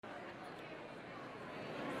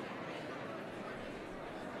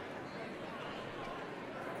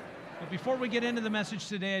before we get into the message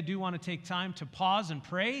today, I do want to take time to pause and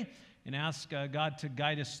pray and ask God to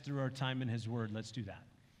guide us through our time in His Word. Let's do that.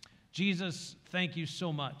 Jesus, thank you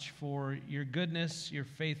so much for your goodness, your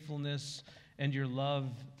faithfulness, and your love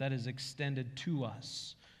that is extended to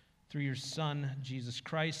us. Through your Son, Jesus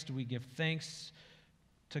Christ, we give thanks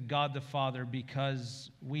to God the Father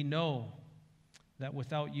because we know that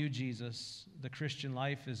without you, Jesus, the Christian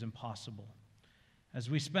life is impossible. As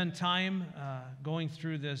we spend time going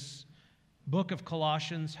through this book of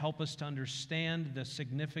Colossians, help us to understand the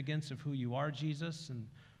significance of who you are, Jesus, and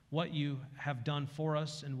what you have done for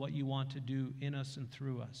us and what you want to do in us and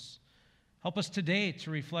through us. Help us today to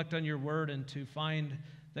reflect on your word and to find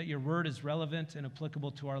that your word is relevant and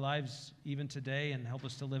applicable to our lives even today, and help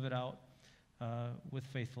us to live it out with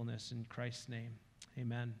faithfulness in Christ's name.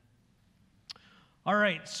 Amen. All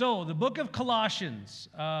right, so the book of Colossians,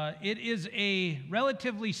 it is a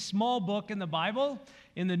relatively small book in the Bible,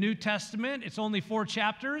 in the New Testament. It's only 4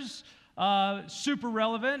 chapters, super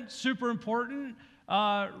relevant, super important,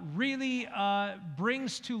 really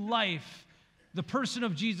brings to life the person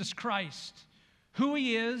of Jesus Christ, who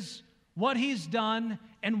he is, what he's done,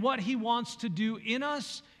 and what he wants to do in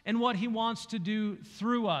us, and what he wants to do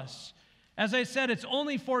through us. As I said, it's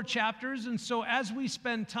only 4 chapters, and so as we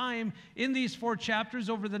spend time in these 4 chapters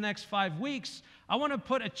over the next 5 weeks, I want to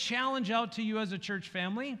put a challenge out to you as a church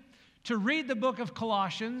family to read the book of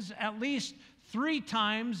Colossians at least 3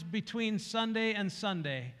 times between Sunday and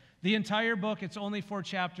Sunday. The entire book, it's only 4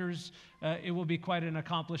 chapters. It will be quite an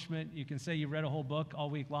accomplishment. You can say you read a whole book all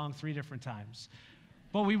week long 3 different times.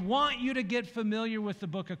 But we want you to get familiar with the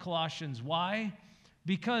book of Colossians. Why?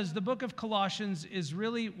 Because the book of Colossians is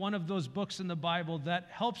really one of those books in the Bible that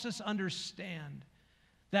helps us understand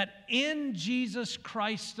that in Jesus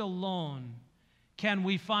Christ alone can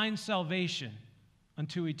we find salvation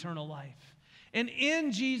unto eternal life. And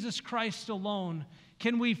in Jesus Christ alone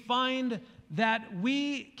can we find that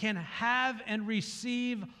we can have and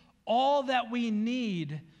receive all that we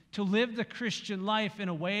need to live the Christian life in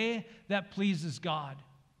a way that pleases God.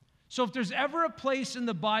 So if there's ever a place in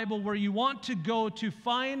the Bible where you want to go to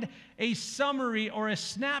find a summary or a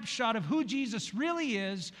snapshot of who Jesus really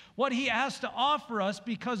is, what he has to offer us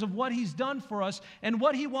because of what he's done for us, and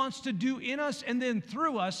what he wants to do in us and then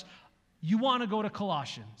through us, you want to go to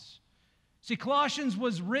Colossians. See, Colossians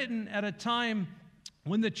was written at a time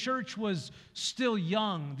when the church was still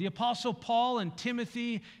young. The Apostle Paul and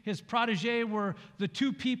Timothy, his protege, were the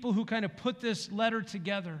 2 people who kind of put this letter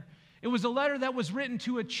together. It was a letter that was written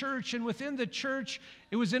to a church, and within the church,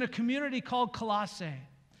 it was in a community called Colossae.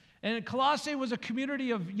 And Colossae was a community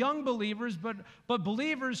of young believers, but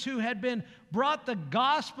believers who had been brought the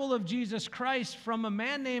gospel of Jesus Christ from a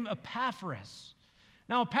man named Epaphras.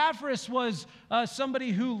 Now, Epaphras was somebody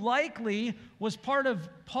who likely was part of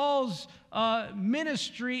Paul's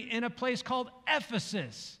ministry in a place called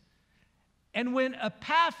Ephesus. And when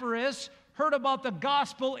Epaphras heard about the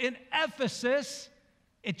gospel in Ephesus,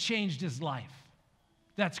 it changed his life.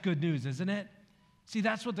 That's good news, isn't it? See,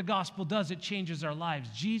 that's what the gospel does. It changes our lives.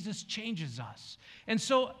 Jesus changes us. And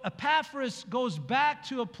so Epaphras goes back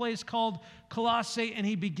to a place called Colossae, and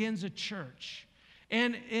he begins a church.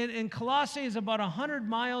 And Colossae is about 100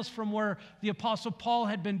 miles from where the Apostle Paul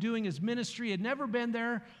had been doing his ministry. He had never been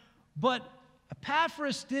there. But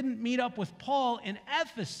Epaphras didn't meet up with Paul in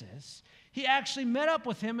Ephesus. He actually met up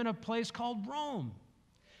with him in a place called Rome.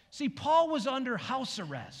 See, Paul was under house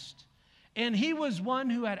arrest, and he was one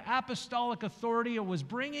who had apostolic authority and was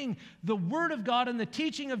bringing the word of God and the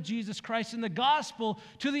teaching of Jesus Christ and the gospel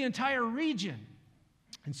to the entire region.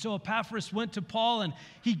 And so Epaphras went to Paul, and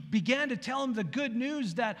he began to tell him the good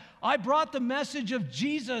news that I brought the message of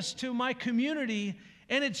Jesus to my community,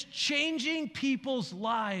 and it's changing people's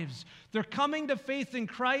lives. They're coming to faith in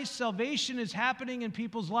Christ. Salvation is happening in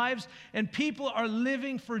people's lives, and people are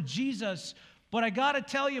living for Jesus. But I got to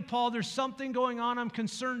tell you, Paul, there's something going on I'm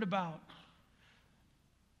concerned about.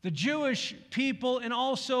 The Jewish people and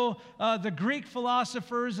also the Greek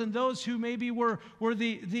philosophers and those who maybe were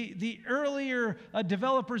the earlier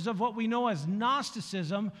developers of what we know as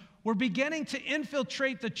Gnosticism were beginning to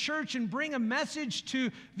infiltrate the church and bring a message to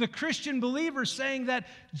the Christian believers saying that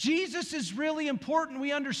Jesus is really important.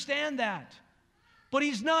 We understand that. But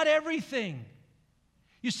he's not everything.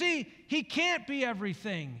 You see, he can't be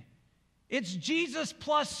everything. It's Jesus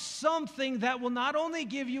plus something that will not only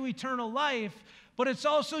give you eternal life, but it's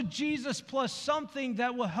also Jesus plus something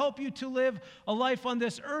that will help you to live a life on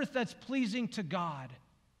this earth that's pleasing to God.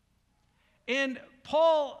 And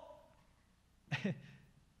Paul,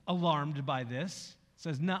 alarmed by this,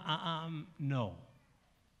 says, no.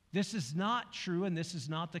 This is not true, and this is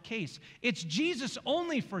not the case. It's Jesus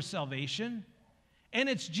only for salvation, and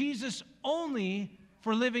it's Jesus only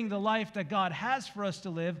for living the life that God has for us to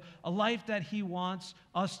live, a life that He wants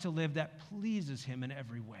us to live that pleases Him in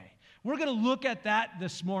every way. We're going to look at that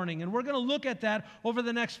this morning, and we're going to look at that over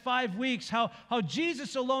the next 5 weeks, how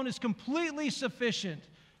Jesus alone is completely sufficient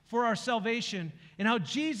for our salvation, and how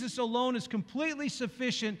Jesus alone is completely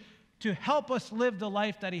sufficient to help us live the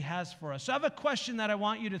life that He has for us. So I have a question that I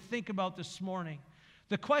want you to think about this morning.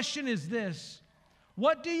 The question is this: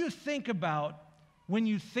 what do you think about when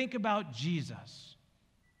you think about Jesus?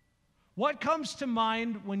 What comes to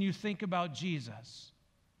mind when you think about Jesus?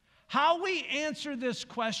 How we answer this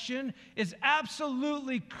question is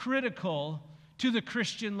absolutely critical to the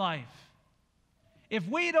Christian life. If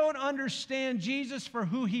we don't understand Jesus for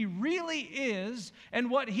who He really is and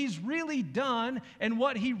what He's really done and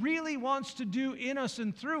what He really wants to do in us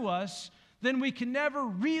and through us, then we can never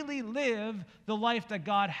really live the life that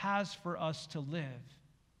God has for us to live.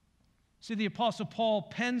 See, the Apostle Paul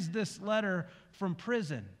pens this letter from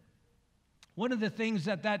prison. One of the things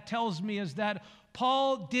that tells me is that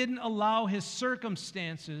Paul didn't allow his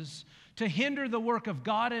circumstances to hinder the work of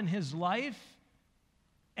God in his life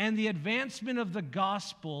and the advancement of the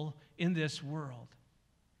gospel in this world.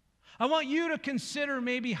 I want you to consider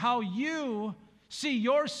maybe how you see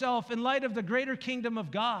yourself in light of the greater kingdom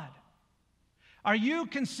of God. Are you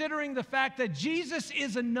considering the fact that Jesus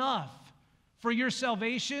is enough for your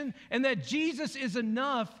salvation and that Jesus is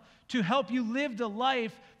enough to help you live the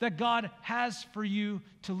life that God has for you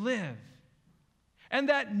to live? And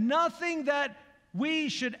that nothing that we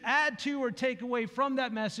should add to or take away from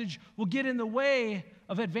that message will get in the way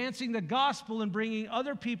of advancing the gospel and bringing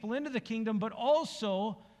other people into the kingdom, but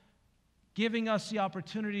also giving us the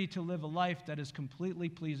opportunity to live a life that is completely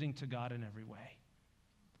pleasing to God in every way.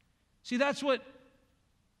 See, that's what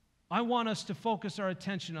I want us to focus our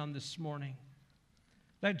attention on this morning.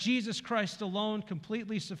 That Jesus Christ alone,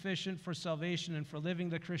 completely sufficient for salvation and for living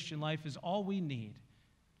the Christian life, is all we need.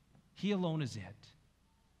 He alone is it.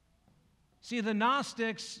 See, the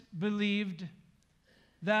Gnostics believed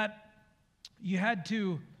that you had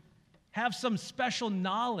to have some special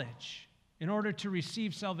knowledge in order to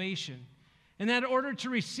receive salvation. And that in order to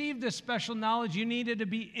receive this special knowledge, you needed to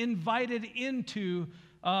be invited into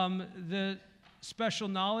the special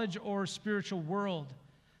knowledge or spiritual world.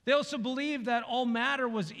 They also believed that all matter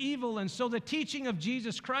was evil, and so the teaching of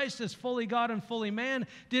Jesus Christ as fully God and fully man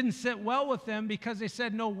didn't sit well with them, because they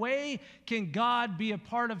said, no way can God be a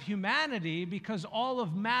part of humanity, because all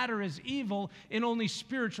of matter is evil and only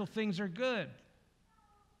spiritual things are good.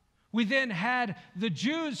 We then had the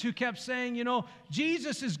Jews who kept saying,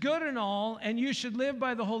 Jesus is good and all, and you should live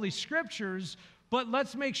by the Holy Scriptures, but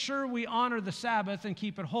let's make sure we honor the Sabbath and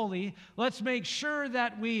keep it holy. Let's make sure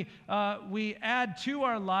that we add to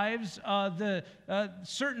our lives the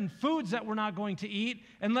certain foods that we're not going to eat,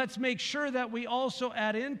 and let's make sure that we also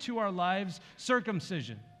add into our lives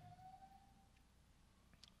circumcision.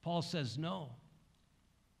 Paul says, no,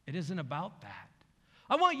 it isn't about that.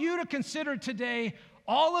 I want you to consider today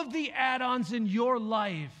all of the add-ons in your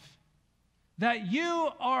life that you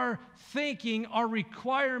are thinking are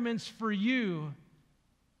requirements for you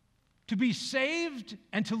to be saved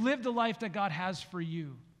and to live the life that God has for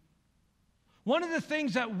you. One of the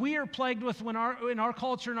things that we are plagued with in our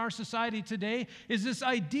culture and our society today is this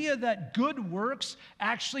idea that good works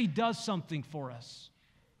actually does something for us.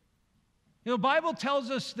 The Bible tells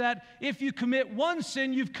us that if you commit one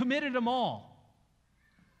sin, you've committed them all.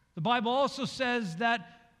 The Bible also says that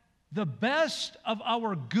the best of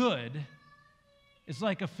our good is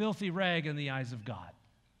like a filthy rag in the eyes of God.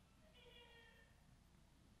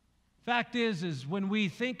 Fact is when we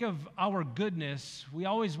think of our goodness, we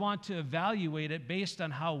always want to evaluate it based on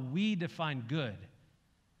how we define good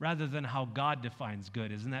rather than how God defines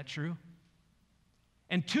good. Isn't that true?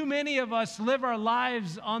 And too many of us live our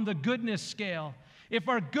lives on the goodness scale. If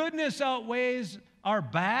our goodness outweighs our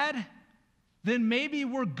bad, then maybe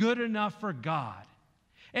we're good enough for God.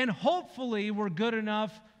 And hopefully we're good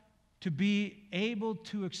enough to be able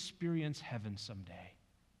to experience heaven someday.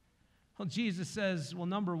 Well, Jesus says,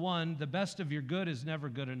 number one, the best of your good is never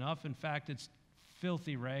good enough. In fact, it's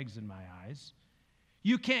filthy rags in my eyes.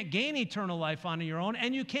 You can't gain eternal life on your own,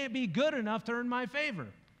 and you can't be good enough to earn my favor.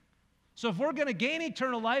 So if we're going to gain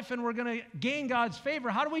eternal life and we're going to gain God's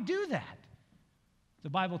favor, how do we do that? The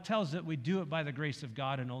Bible tells that we do it by the grace of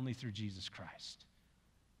God and only through Jesus Christ.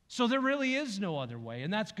 So there really is no other way,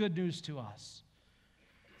 and that's good news to us.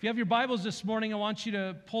 If you have your Bibles this morning, I want you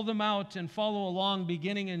to pull them out and follow along,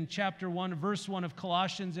 beginning in chapter 1, verse 1 of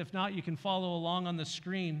Colossians. If not, you can follow along on the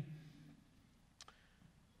screen.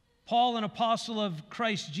 Paul, an apostle of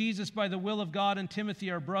Christ Jesus by the will of God, and Timothy,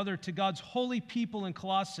 our brother, to God's holy people in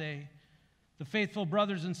Colossae, the faithful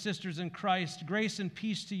brothers and sisters in Christ, grace and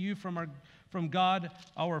peace to you from God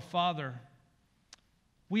our Father.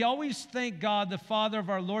 We always thank God, the Father of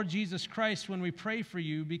our Lord Jesus Christ, when we pray for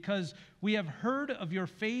you, because we have heard of your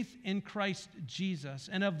faith in Christ Jesus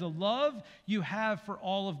and of the love you have for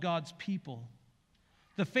all of God's people.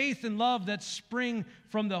 The faith and love that spring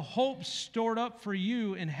from the hope stored up for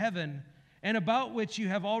you in heaven, and about which you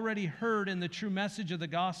have already heard in the true message of the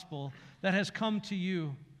gospel that has come to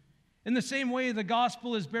you. In the same way, the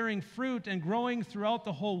gospel is bearing fruit and growing throughout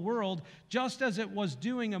the whole world, just as it was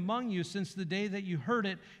doing among you since the day that you heard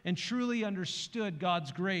it and truly understood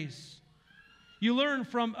God's grace. You learned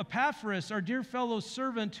from Epaphras, our dear fellow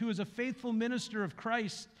servant, who is a faithful minister of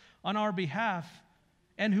Christ on our behalf,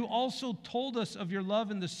 and who also told us of your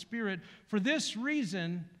love in the Spirit. For this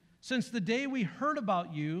reason, since the day we heard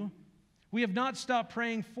about you, we have not stopped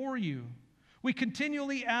praying for you. We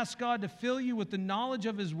continually ask God to fill you with the knowledge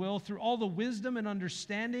of His will through all the wisdom and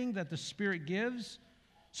understanding that the Spirit gives,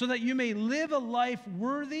 so that you may live a life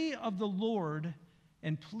worthy of the Lord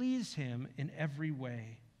and please Him in every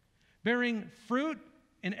way, bearing fruit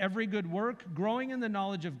in every good work, growing in the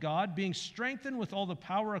knowledge of God, being strengthened with all the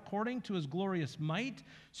power according to His glorious might,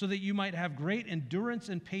 so that you might have great endurance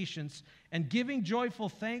and patience, and giving joyful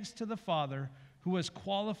thanks to the Father, who has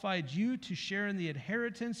qualified you to share in the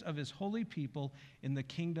inheritance of His holy people in the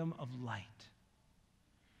kingdom of light.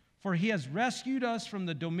 For He has rescued us from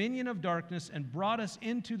the dominion of darkness and brought us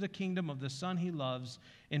into the kingdom of the Son He loves,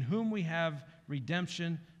 in whom we have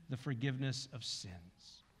redemption, the forgiveness of sins.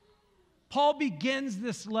 Paul begins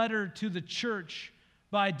this letter to the church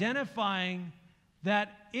by identifying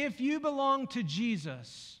that if you belong to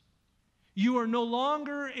Jesus, you are no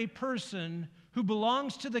longer a person who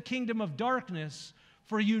belongs to the kingdom of darkness,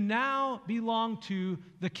 for you now belong to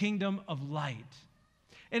the kingdom of light.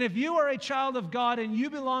 And if you are a child of God and you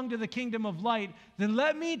belong to the kingdom of light, then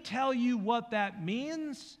let me tell you what that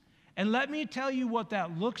means, and let me tell you what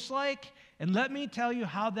that looks like, and let me tell you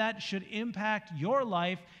how that should impact your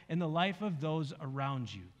life and the life of those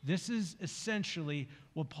around you. This is essentially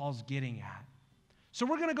what Paul's getting at. So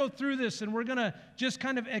we're going to go through this, and we're going to just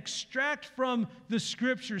kind of extract from the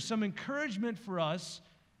Scriptures some encouragement for us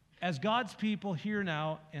as God's people here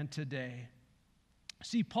now and today.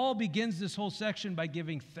 See, Paul begins this whole section by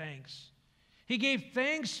giving thanks. He gave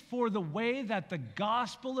thanks for the way that the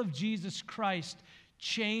gospel of Jesus Christ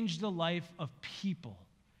changed the life of people.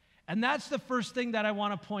 And that's the first thing that I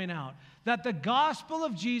want to point out, that the gospel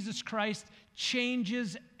of Jesus Christ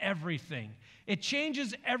changes everything. It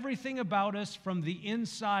changes everything about us from the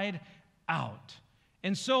inside out.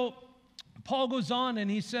 And so Paul goes on and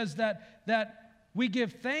he says that we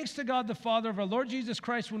give thanks to God the Father of our Lord Jesus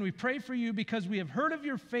Christ when we pray for you, because we have heard of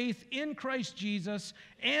your faith in Christ Jesus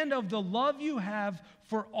and of the love you have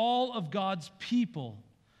for all of God's people.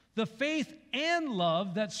 The faith and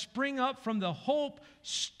love that spring up from the hope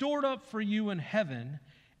stored up for you in heaven,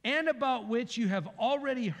 and about which you have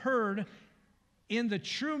already heard in the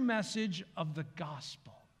true message of the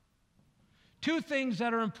gospel. Two things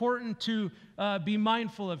that are important to be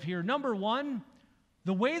mindful of here. Number one,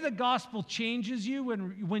 the way the gospel changes you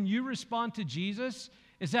when you respond to Jesus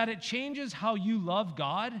is that it changes how you love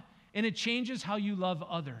God, and it changes how you love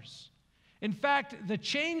others. In fact, the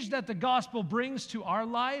change that the gospel brings to our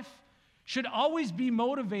life should always be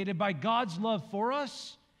motivated by God's love for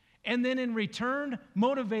us, and then in return,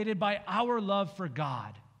 motivated by our love for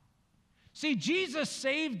God. See, Jesus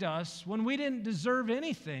saved us when we didn't deserve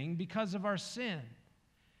anything because of our sin.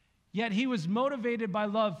 Yet He was motivated by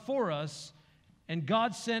love for us, and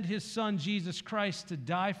God sent His Son, Jesus Christ, to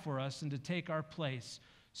die for us and to take our place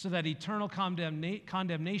so that eternal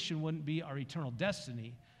condemnation wouldn't be our eternal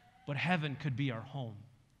destiny, but heaven could be our home.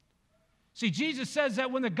 See, Jesus says that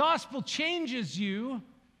when the gospel changes you,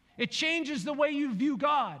 it changes the way you view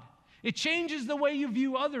God. It changes the way you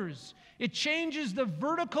view others. It changes the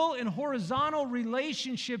vertical and horizontal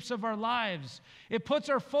relationships of our lives. It puts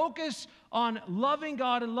our focus on loving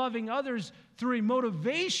God and loving others through a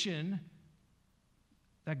motivation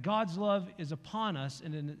that God's love is upon us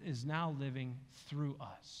and is now living through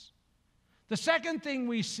us. The second thing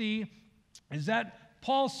we see is that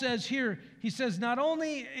Paul says here, he says, not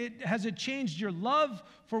only has it changed your love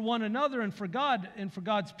for one another and for God and for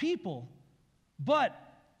God's people, but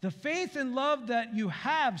the faith and love that you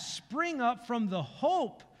have spring up from the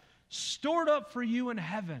hope stored up for you in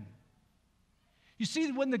heaven. You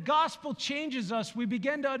see, when the gospel changes us, we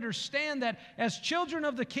begin to understand that as children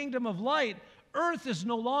of the kingdom of light, earth is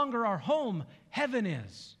no longer our home, heaven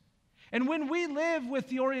is. And when we live with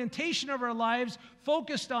the orientation of our lives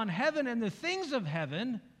focused on heaven and the things of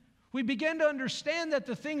heaven, we begin to understand that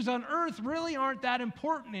the things on earth really aren't that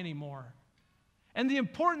important anymore. And the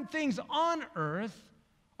important things on earth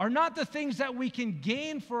are not the things that we can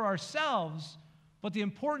gain for ourselves, but the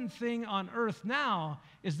important thing on earth now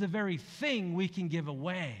is the very thing we can give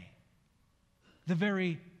away. The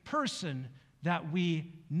very person that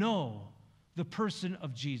we know, the person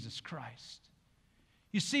of Jesus Christ.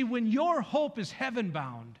 You see, when your hope is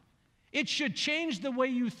heaven-bound, it should change the way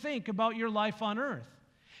you think about your life on earth.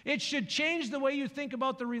 It should change the way you think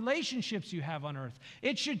about the relationships you have on earth.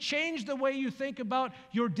 It should change the way you think about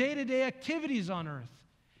your day-to-day activities on earth.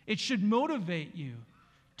 It should motivate you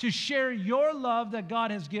to share your love that God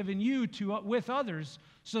has given you with others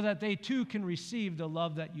so that they too can receive the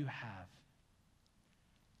love that you have.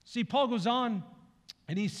 See, Paul goes on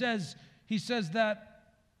and he says that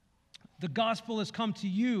the gospel has come to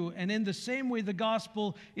you, and in the same way the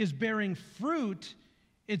gospel is bearing fruit,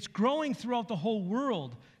 it's growing throughout the whole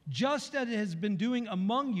world, just as it has been doing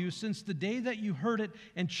among you since the day that you heard it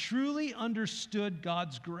and truly understood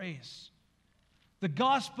God's grace. The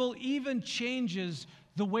gospel even changes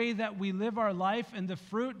the way that we live our life and the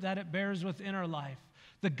fruit that it bears within our life.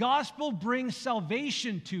 The gospel brings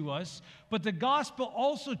salvation to us, but the gospel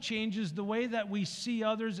also changes the way that we see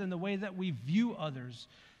others and the way that we view others.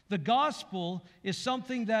 The gospel is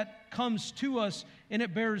something that comes to us and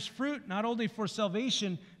it bears fruit not only for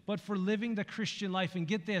salvation, but for living the Christian life. And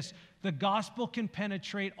get this, the gospel can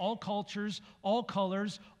penetrate all cultures, all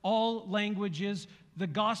colors, all languages. The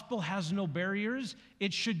gospel has no barriers.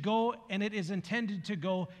 It should go, and it is intended to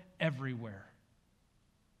go everywhere.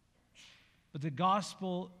 But the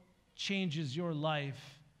gospel changes your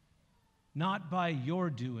life not by your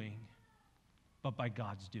doing, but by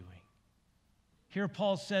God's doing. Here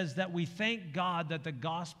Paul says that we thank God that the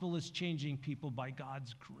gospel is changing people by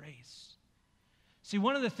God's grace. See,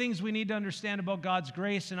 one of the things we need to understand about God's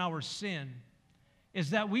grace and our sin is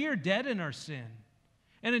that we are dead in our sin.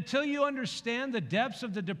 And until you understand the depths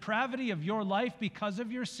of the depravity of your life because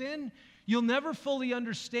of your sin, you'll never fully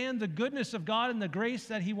understand the goodness of God and the grace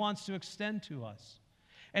that He wants to extend to us.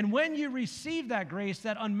 And when you receive that grace,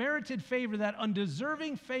 that unmerited favor, that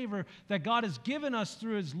undeserving favor that God has given us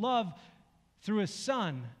through His love, through His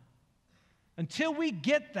Son, until we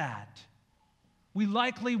get that, we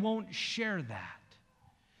likely won't share that.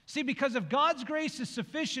 See, because if God's grace is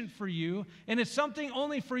sufficient for you, and it's something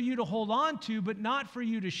only for you to hold on to, but not for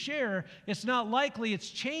you to share, it's not likely it's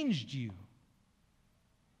changed you.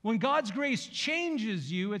 When God's grace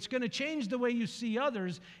changes you, it's going to change the way you see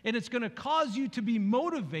others, and it's going to cause you to be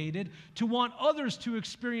motivated to want others to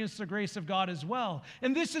experience the grace of God as well.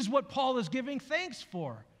 And this is what Paul is giving thanks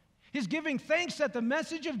for. He's giving thanks that the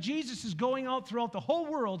message of Jesus is going out throughout the whole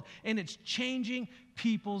world, and it's changing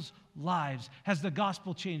people's lives. Has the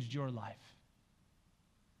gospel changed your life?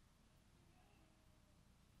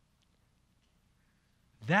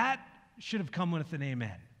 That should have come with an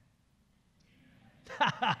amen.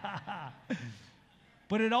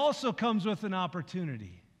 But it also comes with an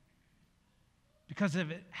opportunity. Because if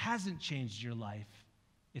it hasn't changed your life,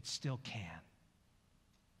 it still can.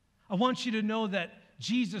 I want you to know that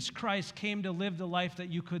Jesus Christ came to live the life that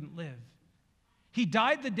you couldn't live. He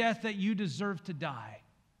died the death that you deserved to die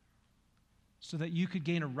so that you could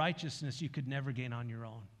gain a righteousness you could never gain on your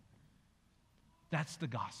own. That's the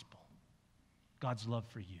gospel, God's love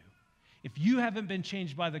for you. If you haven't been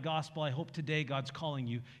changed by the gospel, I hope today God's calling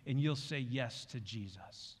you and you'll say yes to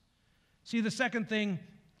Jesus. See, the second thing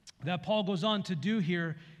that Paul goes on to do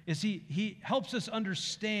here is he helps us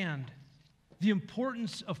understand the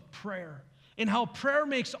importance of prayer and how prayer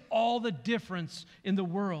makes all the difference in the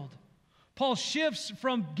world. Paul shifts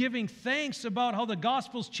from giving thanks about how the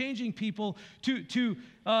gospel's changing people to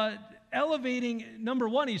elevating. Number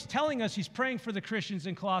one, he's telling us he's praying for the Christians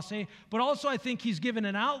in Colossae, but also I think he's given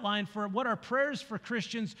an outline for what our prayers for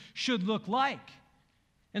Christians should look like.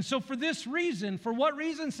 And so for this reason, for what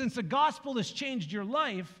reason? Since the gospel has changed your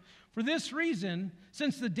life, for this reason,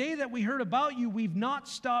 since the day that we heard about you, we've not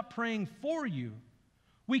stopped praying for you.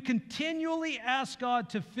 We continually ask God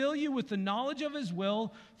to fill you with the knowledge of His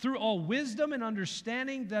will through all wisdom and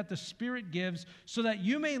understanding that the Spirit gives, so that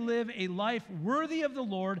you may live a life worthy of the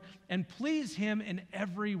Lord and please Him in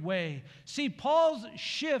every way. See, Paul's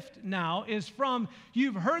shift now is from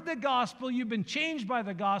you've heard the gospel, you've been changed by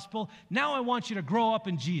the gospel, now I want you to grow up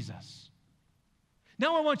in Jesus.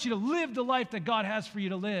 Now I want you to live the life that God has for you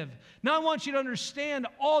to live. Now I want you to understand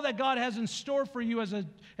all that God has in store for you as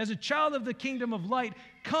a child of the kingdom of light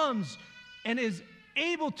comes and is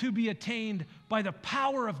able to be attained by the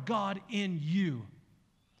power of God in you.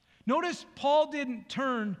 Notice Paul didn't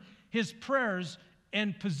turn his prayers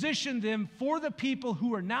and position them for the people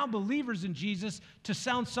who are now believers in Jesus to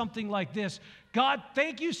sound something like this. God,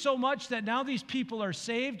 thank you so much that now these people are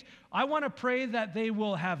saved. I want to pray that they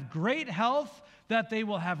will have great health, that they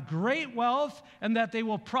will have great wealth, and that they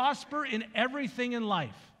will prosper in everything in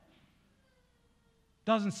life.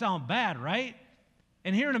 Doesn't sound bad, right?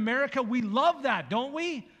 And here in America, we love that, don't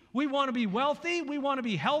we? We want to be wealthy, we want to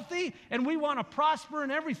be healthy, and we want to prosper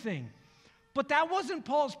in everything. But that wasn't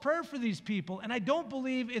Paul's prayer for these people, and I don't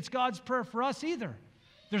believe it's God's prayer for us either.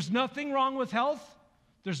 There's nothing wrong with health,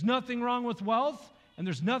 there's nothing wrong with wealth, and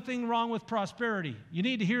there's nothing wrong with prosperity. You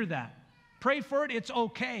need to hear that. Pray for it, it's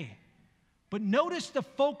okay. But notice the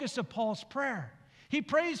focus of Paul's prayer. He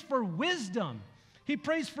prays for wisdom. He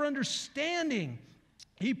prays for understanding.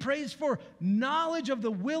 He prays for knowledge of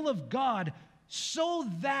the will of God so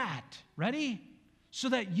that, ready? So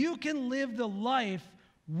that you can live the life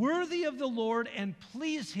worthy of the Lord and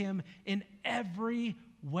please Him in every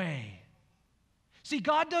way. See,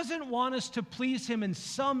 God doesn't want us to please Him in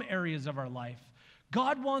some areas of our life.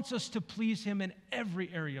 God wants us to please Him in every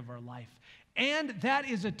area of our life. And that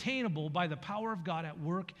is attainable by the power of God at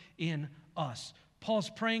work in us. Paul's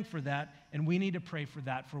praying for that, and we need to pray for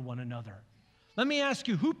that for one another. Let me ask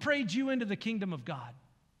you, who prayed you into the kingdom of God?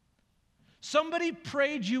 Somebody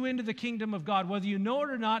prayed you into the kingdom of God. Whether you know it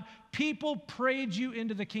or not, people prayed you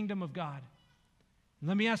into the kingdom of God.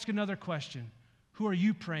 Let me ask another question. Who are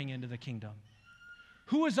you praying into the kingdom?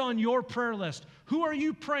 Who is on your prayer list? Who are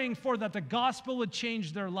you praying for that the gospel would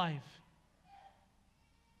change their life?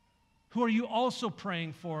 Who are you also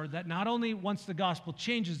praying for that not only once the gospel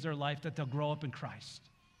changes their life, that they'll grow up in Christ?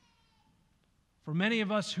 For many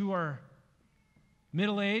of us who are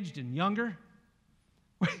middle-aged and younger,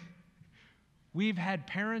 we've had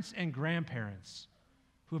parents and grandparents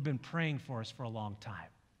who have been praying for us for a long time.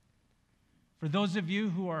 For those of you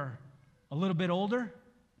who are a little bit older,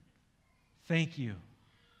 thank you.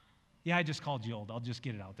 Yeah, I just called you old. I'll just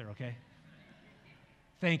get it out there, okay?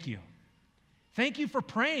 Thank you. Thank you for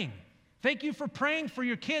praying. Thank you for praying for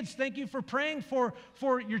your kids. Thank you for praying for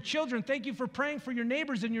your children. Thank you for praying for your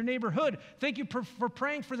neighbors in your neighborhood. Thank you for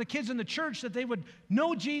praying for the kids in the church that they would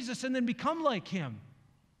know Jesus and then become like Him.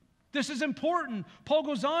 This is important. Paul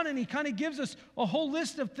goes on and he kind of gives us a whole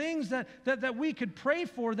list of things that we could pray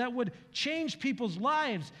for that would change people's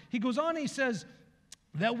lives. He goes on and he says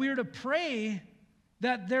that we're to pray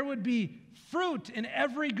that there would be fruit in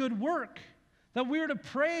every good work. That we are to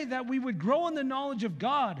pray that we would grow in the knowledge of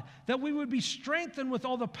God, that we would be strengthened with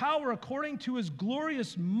all the power according to His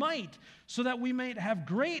glorious might, so that we might have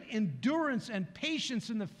great endurance and patience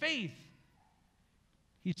in the faith.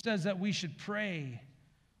 He says that we should pray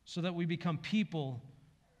so that we become people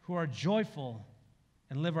who are joyful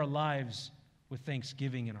and live our lives with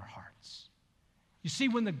thanksgiving in our hearts. You see,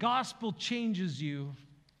 when the gospel changes you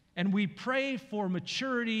and we pray for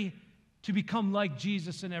maturity to become like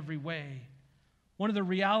Jesus in every way, one of the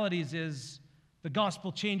realities is the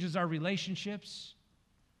gospel changes our relationships,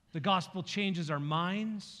 the gospel changes our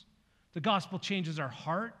minds, the gospel changes our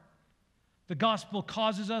heart, the gospel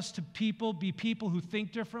causes us to be people who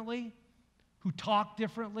think differently, who talk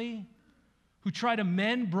differently, who try to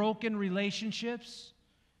mend broken relationships.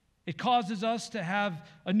 It causes us to have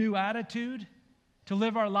a new attitude, to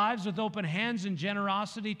live our lives with open hands and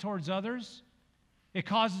generosity towards others. It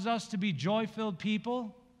causes us to be joy-filled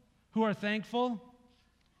people who are thankful.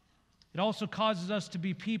 It also causes us to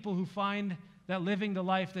be people who find that living the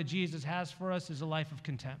life that Jesus has for us is a life of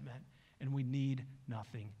contentment, and we need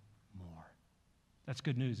nothing more. That's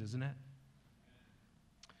good news, isn't it?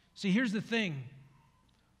 See, here's the thing.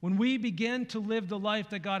 When we begin to live the life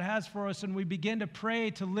that God has for us and we begin to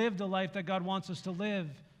pray to live the life that God wants us to live,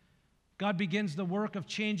 God begins the work of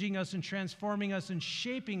changing us and transforming us and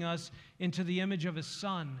shaping us into the image of His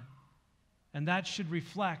Son. And that should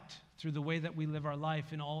reflect through the way that we live our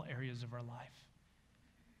life in all areas of our life.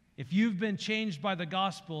 If you've been changed by the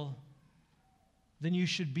gospel, then you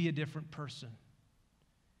should be a different person.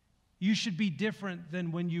 You should be different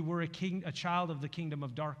than when you were a child of the kingdom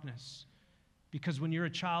of darkness. Because when you're a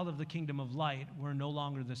child of the kingdom of light, we're no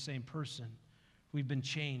longer the same person. We've been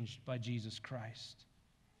changed by Jesus Christ.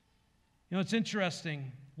 You know, it's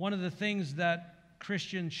interesting. One of the things that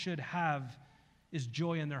Christians should have is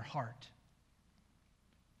joy in their heart.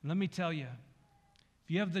 And let me tell you, if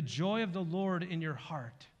you have the joy of the Lord in your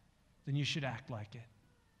heart, then you should act like it.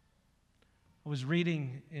 I was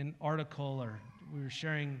reading an article, or we were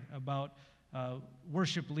sharing about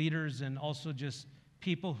worship leaders and also just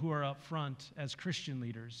people who are up front as Christian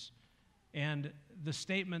leaders. And the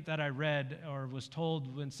statement that I read or was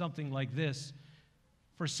told went something like this: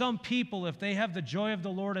 For some people, if they have the joy of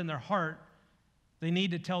the Lord in their heart, they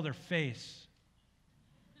need to tell their face.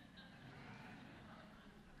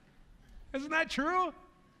 Isn't that true?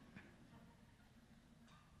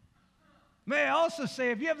 May I also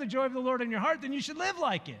say, if you have the joy of the Lord in your heart, then you should live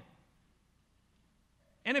like it.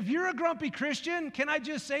 And if you're a grumpy Christian, can I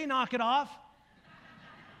just say, knock it off?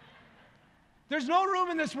 There's no room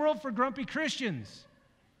in this world for grumpy Christians.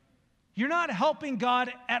 You're not helping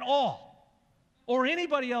God at all, or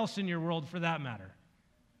anybody else in your world for that matter.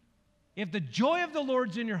 If the joy of the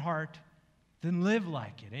Lord's in your heart, then live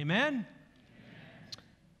like it. Amen? Amen.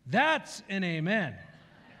 That's an amen.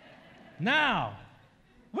 Now,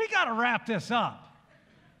 we got to wrap this up.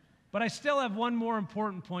 But I still have one more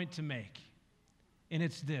important point to make, and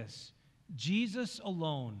it's this: Jesus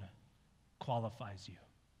alone qualifies you.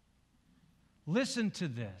 Listen to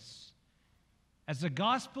this. As the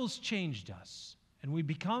gospel's changed us and we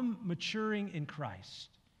become maturing in Christ,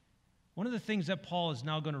 one of the things that Paul is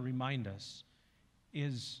now going to remind us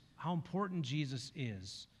is how important Jesus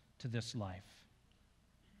is to this life.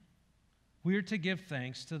 We are to give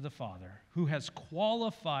thanks to the Father who has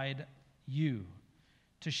qualified you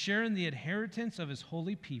to share in the inheritance of his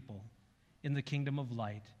holy people in the kingdom of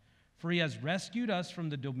light. For he has rescued us from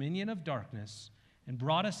the dominion of darkness and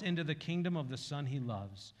brought us into the kingdom of the Son he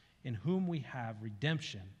loves, in whom we have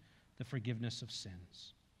redemption, the forgiveness of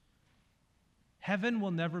sins. Heaven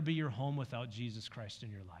will never be your home without Jesus Christ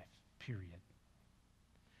in your life, period.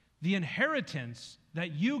 The inheritance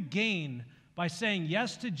that you gain by saying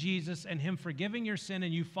yes to Jesus and him forgiving your sin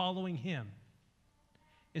and you following him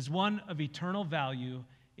is one of eternal value.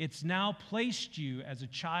 It's now placed you as a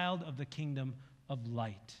child of the kingdom of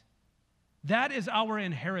light. That is our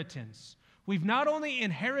inheritance. We've not only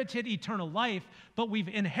inherited eternal life, but we've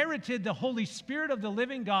inherited the Holy Spirit of the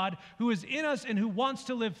living God who is in us and who wants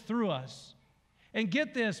to live through us. And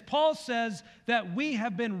get this, Paul says that we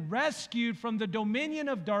have been rescued from the dominion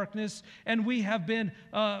of darkness and we have been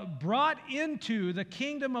brought into the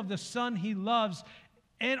kingdom of the Son he loves.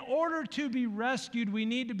 In order to be rescued, we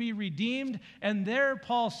need to be redeemed. And there,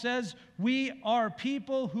 Paul says, we are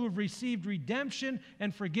people who have received redemption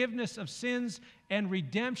and forgiveness of sins. And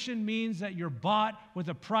redemption means that you're bought with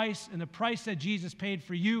a price, and the price that Jesus paid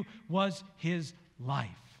for you was his life.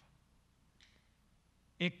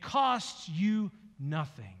 It costs you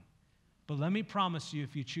nothing. But let me promise you,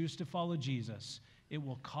 if you choose to follow Jesus, it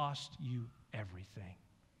will cost you everything.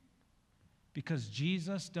 Because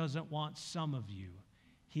Jesus doesn't want some of you.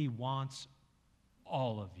 He wants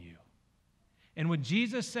all of you. And when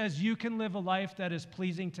Jesus says you can live a life that is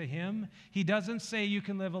pleasing to him, he doesn't say you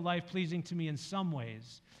can live a life pleasing to me in some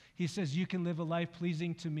ways. He says you can live a life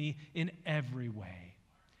pleasing to me in every way.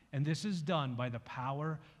 And this is done by the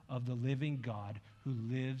power of the living God who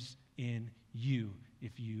lives in you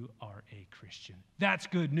if you are a Christian. That's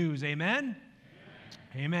good news. Amen?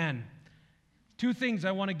 Amen. Amen. Two things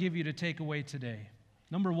I want to give you to take away today.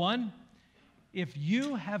 Number one, if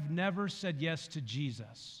you have never said yes to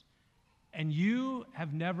Jesus and you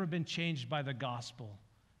have never been changed by the gospel,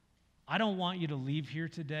 I don't want you to leave here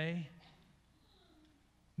today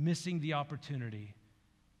missing the opportunity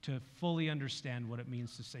to fully understand what it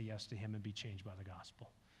means to say yes to him and be changed by the gospel.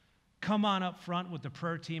 Come on up front with the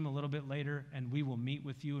prayer team a little bit later, and we will meet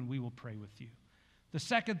with you and we will pray with you. The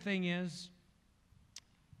second thing is,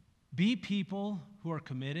 be people who are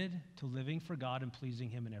committed to living for God and pleasing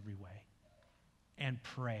him in every way. And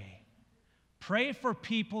pray. Pray for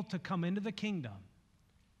people to come into the kingdom,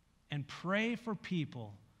 and pray for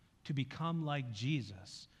people to become like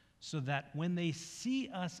Jesus, so that when they see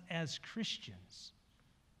us as Christians,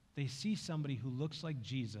 they see somebody who looks like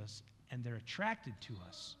Jesus and they're attracted to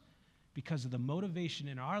us because of the motivation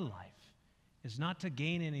in our life is not to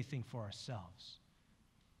gain anything for ourselves,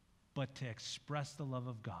 but to express the love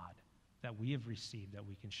of God that we have received that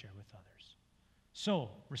we can share with others. So,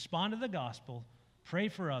 respond to the gospel, pray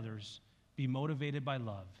for others, be motivated by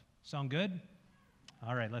love. Sound good?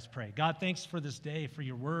 All right, let's pray. God, thanks for this day, for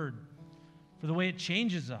your word, for the way it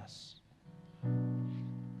changes us.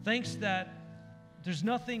 Thanks that there's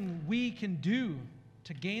nothing we can do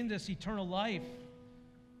to gain this eternal life,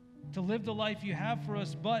 to live the life you have for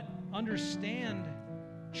us, but understand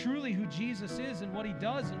truly who Jesus is and what he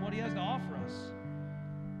does and what he has to offer us.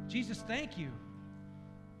 Jesus, thank you.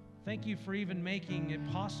 Thank you for even making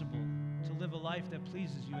it possible to live a life that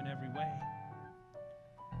pleases you in every way.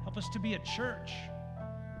 Help us to be a church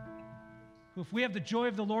who, if we have the joy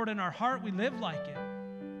of the Lord in our heart, we live like it.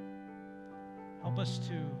 Help us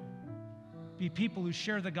to be people who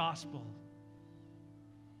share the gospel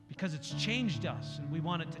because it's changed us and we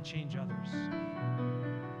want it to change others.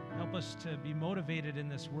 Help Help us to be motivated in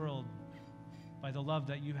this world by the love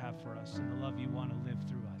that you have for us and the love you want to live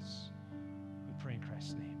through us. We pray in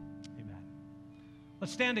Christ's name. Amen.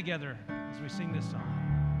 Let's stand together as we sing this song.